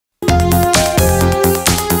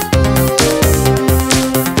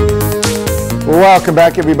Welcome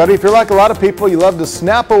back, everybody. If you're like a lot of people, you love to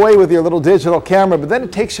snap away with your little digital camera, but then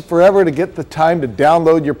it takes you forever to get the time to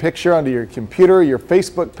download your picture onto your computer, your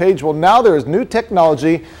Facebook page. Well, now there is new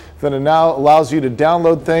technology that now allows you to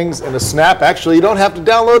download things in a snap. Actually, you don't have to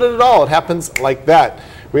download it at all. It happens like that.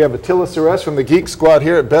 We have Attila Suresh from the Geek Squad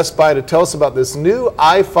here at Best Buy to tell us about this new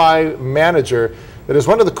iFi Manager that is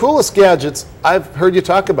one of the coolest gadgets I've heard you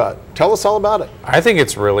talk about. Tell us all about it. I think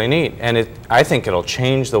it's really neat, and I think it'll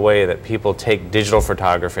change the way that people take digital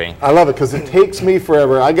photography. I love it because it takes me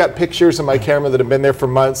forever. I got pictures in my camera that have been there for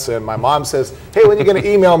months, and my mom says, hey, when are you going to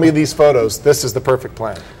email me these photos? This is the perfect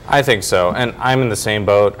plan. I think so, and I'm in the same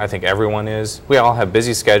boat. I think everyone is. We all have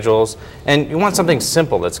busy schedules, and you want something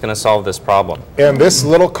simple that's going to solve this problem. And this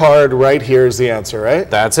little card right here is the answer, right?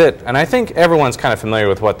 That's it. And I think everyone's kind of familiar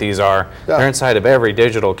with what these are. Yeah. They're inside of every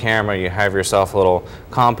digital camera. You have yourself a little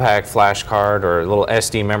compact flash card or a little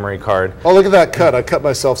SD memory card. Oh, look at that cut. I cut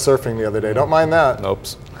myself surfing the other day. Don't mind that.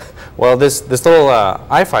 Oops. Well, this little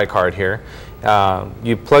iFi card here,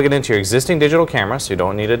 you plug it into your existing digital camera, so you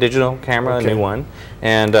don't need a digital camera, a new one,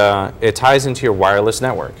 and it ties into your wireless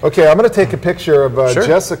network. Okay, I'm going to take a picture of Sure.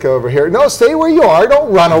 Jessica over here. No, stay where you are.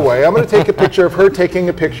 Don't run away. I'm going to take a picture of her taking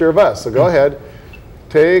a picture of us. So go ahead.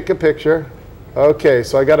 Take a picture. Okay,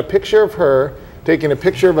 so I got a picture of her taking a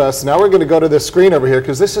picture of us. Now we're going to go to this screen over here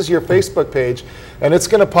because this is your Facebook page, and it's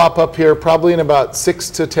going to pop up here probably in about 6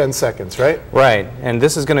 to 10 seconds, right? Right, and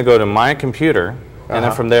this is going to go to my computer, and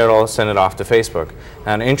then from there it'll send it off to Facebook.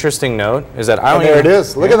 Now, an interesting note is that I don't there it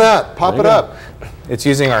is. Look at that. Pop it up. It's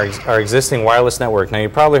using our existing wireless network. Now, you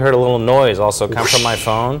probably heard a little noise also come from my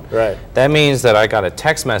phone. Right. That means that I got a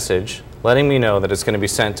text message letting me know that it's going to be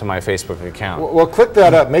sent to my Facebook account. Well, click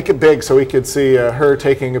that up. Make it big so we could see her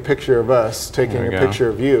taking a picture of us, taking a picture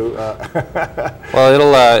of you.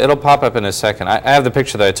 Well, it'll pop up in a second. I have the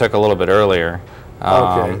picture that I took a little bit earlier.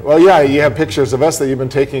 Okay. Well, yeah, you have pictures of us that you've been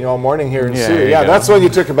taking all morning here in studio. Yeah, that's one you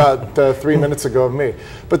took about 3 minutes ago of me.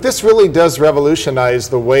 But this really does revolutionize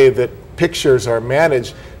the way that pictures are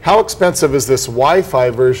managed. How expensive is this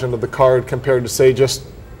Wi-Fi version of the card compared to, say, just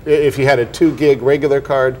if you had a 2 gig regular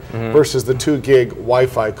card versus the 2 gig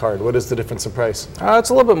Wi-Fi card? What is the difference in price? It's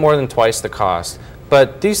a little bit more than twice the cost.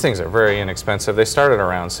 But these things are very inexpensive. They start at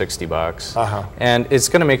around 60 bucks. And it's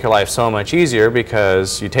going to make your life so much easier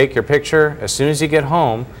because you take your picture, as soon as you get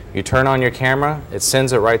home, you turn on your camera, it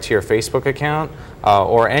sends it right to your Facebook account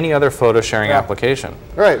or any other photo sharing application.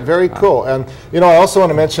 All right, very cool. And you know, I also want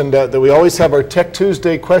to mention that we always have our Tech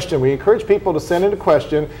Tuesday question. We encourage people to send in a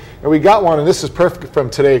question, and we got one, and this is perfect from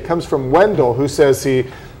today. It comes from Wendell, who says he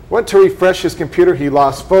went to refresh his computer. He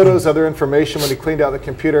lost photos, other information when he cleaned out the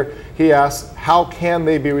computer. He asks, how can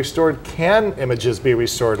they be restored? Can images be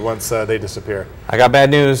restored once they disappear? I got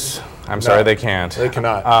bad news. I'm sorry, they can't. They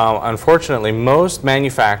cannot. Unfortunately, most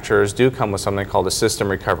manufacturers do come with something called a system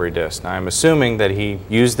recovery disk. Now, I'm assuming that he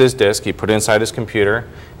used this disk, he put it inside his computer,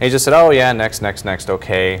 and he just said, oh yeah, next,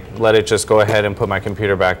 okay. Let it just go ahead and put my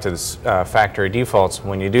computer back to this factory defaults.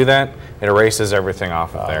 When you do that, it erases everything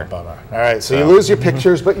off of there. Bummer. All right, so you lose your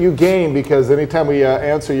pictures, but you gain because anytime we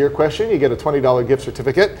answer your question, you get a $20 gift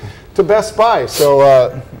certificate to Best Buy.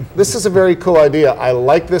 So this is a very cool idea. I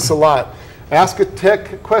like this a lot. Ask a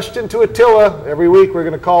tech question to Attila. Every week we're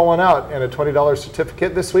going to call one out, and a $20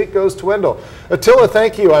 certificate this week goes to Wendell. Attila,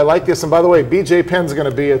 thank you. I like this. And by the way, BJ Penn's going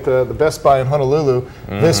to be at the Best Buy in Honolulu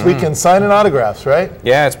this weekend signing autographs, right?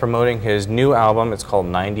 Yeah, it's promoting his new album. It's called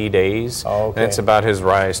 90 Days, and it's about his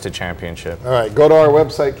rise to championship. All right, go to our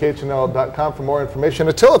website, khnl.com, for more information.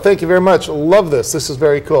 Attila, thank you very much. Love this. This is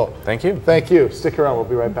very cool. Thank you. Thank you. Stick around. We'll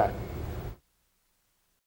be right back.